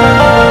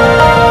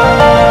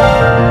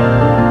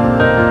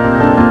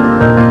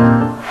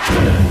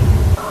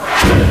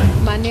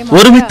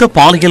 ஒருமித்த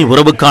பாலியல்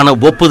உறவுக்கான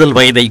ஒப்புதல்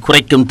வயதை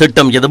குறைக்கும்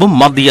திட்டம் எதுவும்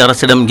மத்திய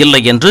அரசிடம்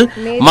இல்லை என்று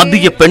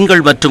மத்திய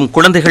பெண்கள் மற்றும்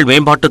குழந்தைகள்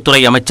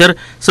மேம்பாட்டுத்துறை அமைச்சர்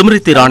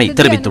ஸ்மிருதி இரானி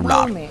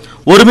தெரிவித்துள்ளார்.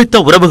 ஒருமித்த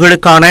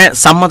உறவுகளுக்கான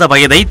சம்மத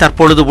வயதை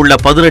தற்பொழுது உள்ள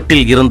 18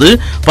 இருந்து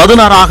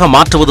 16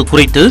 மாற்றுவது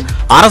குறித்து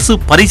அரசு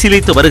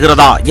பரிசீலித்து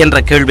வருகிறதா என்ற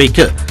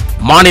கேள்விக்கு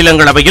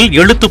மாநிலங்களவையில்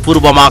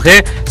எழுத்துப்பூர்வமாக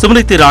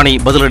ஸ்மிருதி இரானி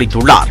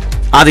பதிலளித்துள்ளார்.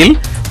 அதில்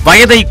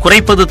வயதை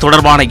குறைப்பது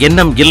தொடர்பான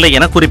எண்ணம் இல்லை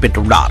என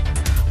குறிப்பிட்டுள்ளார்.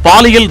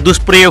 பாலியல்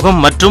துஷ்பிரயோகம்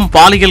மற்றும்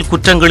பாலியல்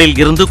குற்றங்களில்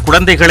இருந்து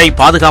குழந்தைகளை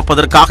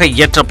பாதுகாப்பதற்காக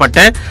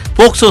இயற்றப்பட்ட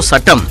போக்சோ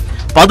சட்டம்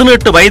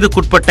 18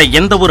 வயதுக்குட்பட்ட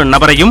எந்த ஒரு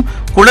நபரையும்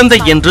குழந்தை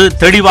என்று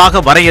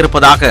தெளிவாக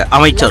வரையறுப்பதாக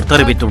அமைச்சர்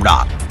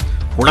தெரிவித்துள்ளார்.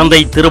 குழந்தை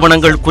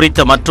திருமணங்கள் குறித்த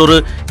மற்றொரு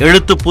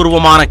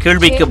எழுத்துப்பூர்வமான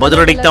கேள்விக்கு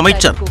பதிலளித்த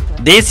அமைச்சர்,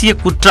 தேசிய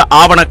குற்ற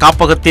ஆவண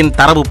காப்பகத்தின்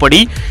தரவுப்படி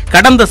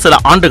கடந்த சில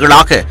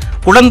ஆண்டுகளாக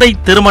குழந்தை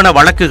திருமண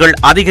வழக்குகள்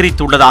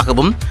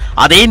அதிகரித்துள்ளதாகவும்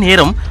அதே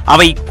நேரம்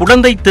அவை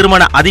குழந்தை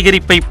திருமண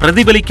அதிகரிப்பை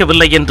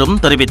பிரதிபலிக்கவில்லை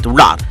என்றும்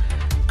தெரிவித்துள்ளார்.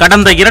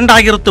 கடந்த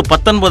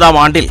 2019ஆம்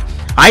ஆண்டில்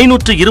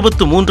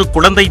 523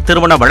 குழந்தை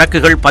திருமண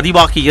வழக்குகள்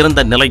பதிவாகி இருந்த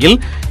நிலையில்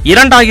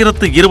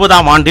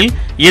 2020ஆம் ஆண்டில்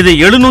இது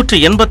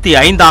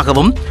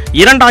 785ஆகவும்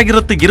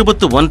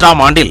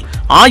 2021ஆம் ஆண்டில்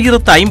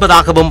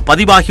 1050ஆகவும்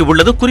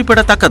பதிவாகியுள்ளது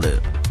குறிப்பிடத்தக்கது.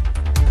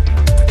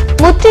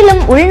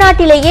 முற்றிலும்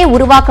உள்நாட்டிலேயே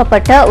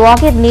உருவாக்கப்பட்ட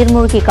வாகர்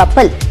நீர்மூழ்கி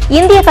கப்பல்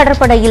இந்திய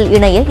கடற்படையில்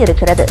இணைய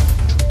இருக்கிறது.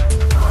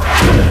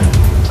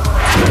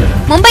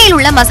 மும்பையில்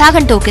உள்ள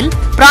மசாகன்டோக்கில்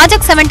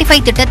ப்ராஜெக்ட்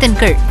 75 திட்டத்தின்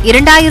கீழ்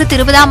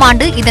 2020ஆம்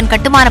ஆண்டு இதன்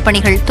கட்டுமான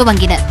பணிகள்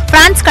துவங்கின.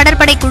 பிரான்ஸ்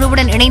கடற்படை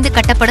குழுவுடன் இணைந்து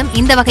கட்டப்படும்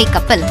இந்த வகை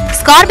கப்பல்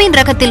ஸ்கார்பின்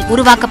ரகத்தில்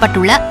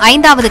உருவாக்கப்பட்டுள்ள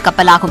 5வது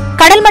கப்பலாகும்.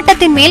 கடல்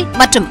மட்டத்தின் மேல்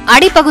மற்றும்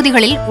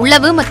அடிப்பகுதிகளில்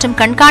உளவு மற்றும்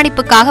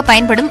கண்காணிப்புக்காக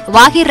பயன்படும்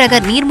வாகிர்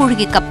ரக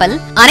நீர்மூழ்கி கப்பல்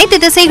அனைத்து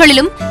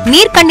திசைகளிலும்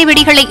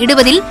நீர்க்கண்ணிவெடிகளை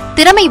இடுவதில்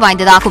திறமை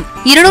வாய்ந்ததாகும்.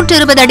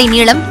 220 அடி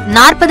நீளம்,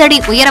 40 அடி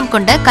உயரம்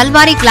கொண்ட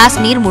கல்வாரி கிளாஸ்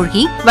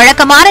நீர்மூழ்கி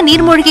வழக்கமான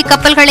நீர்மூழ்கி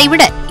கப்பல்களை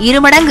விட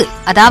 2 மடங்கு,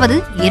 அதாவது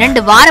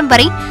 2 வாரம்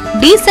வரை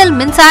டீசல்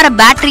மின்சார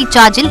பேட்டரி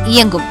சார்ஜில்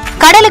இயங்கும்.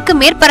 கடலுக்கு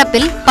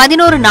மேற்பரப்பில்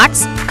 11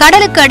 நாட்ஸ்,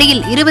 கடலுக்கு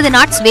அடியில் 20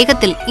 நாட்ஸ்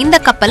வேகத்தில் இந்த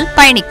கப்பல்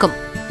பயணிக்கும்.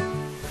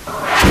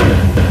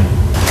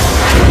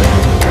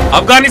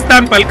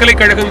 ஆப்கானிஸ்தான்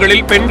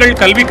பல்கலைக்கழகங்களில் பெண்கள்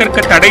கல்வி கற்க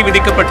தடை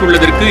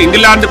விதிக்கப்பட்டுள்ளதற்கு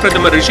இங்கிலாந்து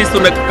பிரதமர் ரிஷி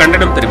சுனக்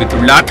கண்டனம்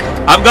தெரிவித்துள்ளார்.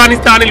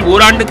 ஆப்கானிஸ்தானில்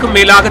ஓராண்டுக்கும்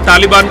மேலாக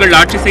தாலிபான்கள்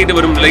ஆட்சி செய்து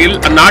வரும் நிலையில்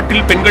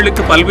அந்நாட்டில்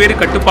பெண்களுக்கு பல்வேறு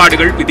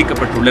கட்டுப்பாடுகள்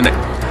விதிக்கப்பட்டுள்ளன.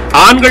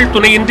 ஆண்கள்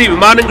துணையின்றி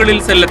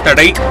விமானங்களில் செல்ல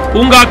தடை,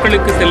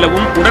 பூங்காக்களுக்கு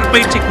செல்லவும்,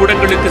 உடற்பயிற்சி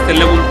கூடங்களுக்கு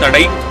செல்லவும்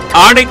தடை,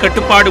 ஆடை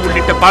கட்டுப்பாடு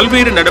உள்ளிட்ட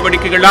பல்வேறு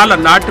நடவடிக்கைகளால்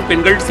அந்நாட்டு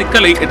பெண்கள்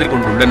சிக்கலை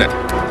எதிர்கொண்டுள்ளனர்.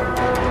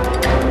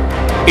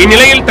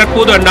 இந்நிலையில்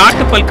தற்போது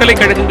அந்நாட்டு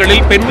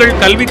பல்கலைக்கழகங்களில் பெண்கள்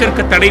கல்வி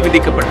கற்க தடை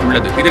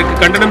விதிக்கப்பட்டுள்ளது. இதற்கு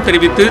கண்டனம்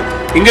தெரிவித்து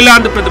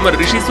இங்கிலாந்து பிரதமர்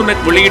ரிஷி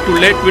சுனக்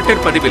வெளியிட்டுள்ள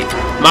ட்விட்டர் பதிவில்,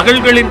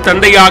 மகள்களின்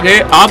தந்தையாக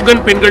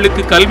ஆப்கன்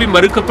பெண்களுக்கு கல்வி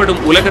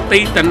மறுக்கப்படும் உலகத்தை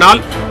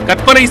தன்னால்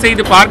கற்பனை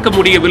செய்து பார்க்க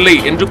முடியவில்லை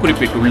என்று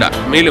குறிப்பிட்டுள்ளார்.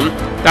 மேலும்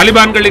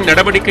தாலிபான்களின்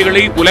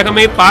நடவடிக்கைகளை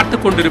உலகமே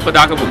பார்த்துக்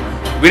கொண்டிருப்பதாகவும்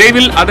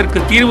விரைவில் அதற்கு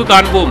தீர்வு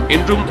காண்போம்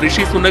என்றும்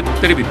ரிஷி சுனக்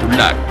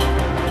தெரிவித்துள்ளார்.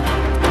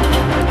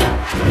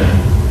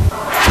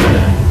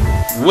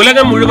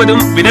 உலகம்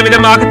முழுவதும்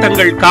விதவிதமாக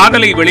தங்கள்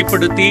காதலை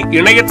வெளிப்படுத்தி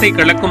இணையத்தை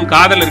கலக்கும்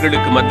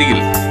காதலர்களுக்கு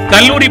மத்தியில்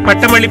கல்லூரி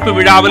பட்டமளிப்பு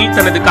விழாவில்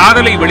தனது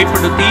காதலை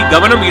வெளிப்படுத்தி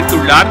கவனம்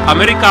ஈர்த்துள்ளார்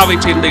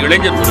அமெரிக்காவைச் சேர்ந்த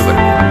இளைஞர் ஒருவர்.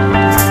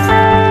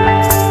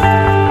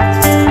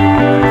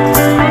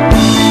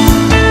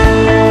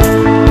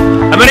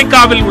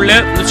 அமெரிக்காவில் உள்ள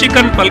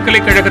மிச்சிகன்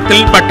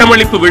பல்கலைக்கழகத்தில்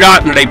பட்டமளிப்பு விழா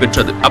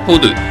நடைபெற்றது.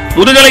 அப்போது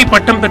முதுகலை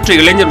பட்டம் பெற்ற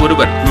இளைஞர்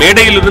ஒருவர்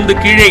மேடையிலிருந்து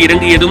கீழே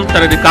இறங்கியதும்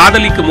தனது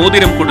காதலிக்கு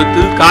மோதிரம்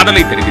கொடுத்து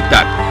காதலை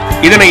தெரிவித்தார்.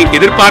 இதனை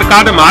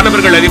எதிர்பார்க்காத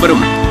மாணவர்கள்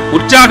அனைவரும்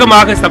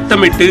உற்சாகமாக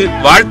சப்தமிட்டு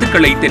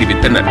வாழ்த்துக்களை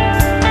தெரிவித்தனர்.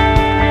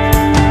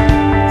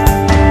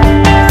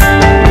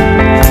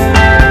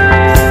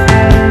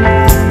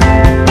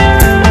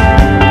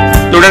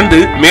 தொடர்ந்து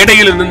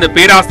மேடையில் இருந்த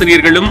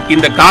பேராசிரியர்களும்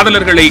இந்த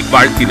காதலர்களை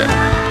வாழ்த்தினர்.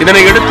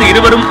 இதனையடுத்து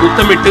இருவரும்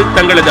முத்தமிட்டு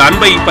தங்களது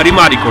அன்பை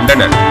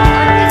பரிமாறிக்கொண்டனர்.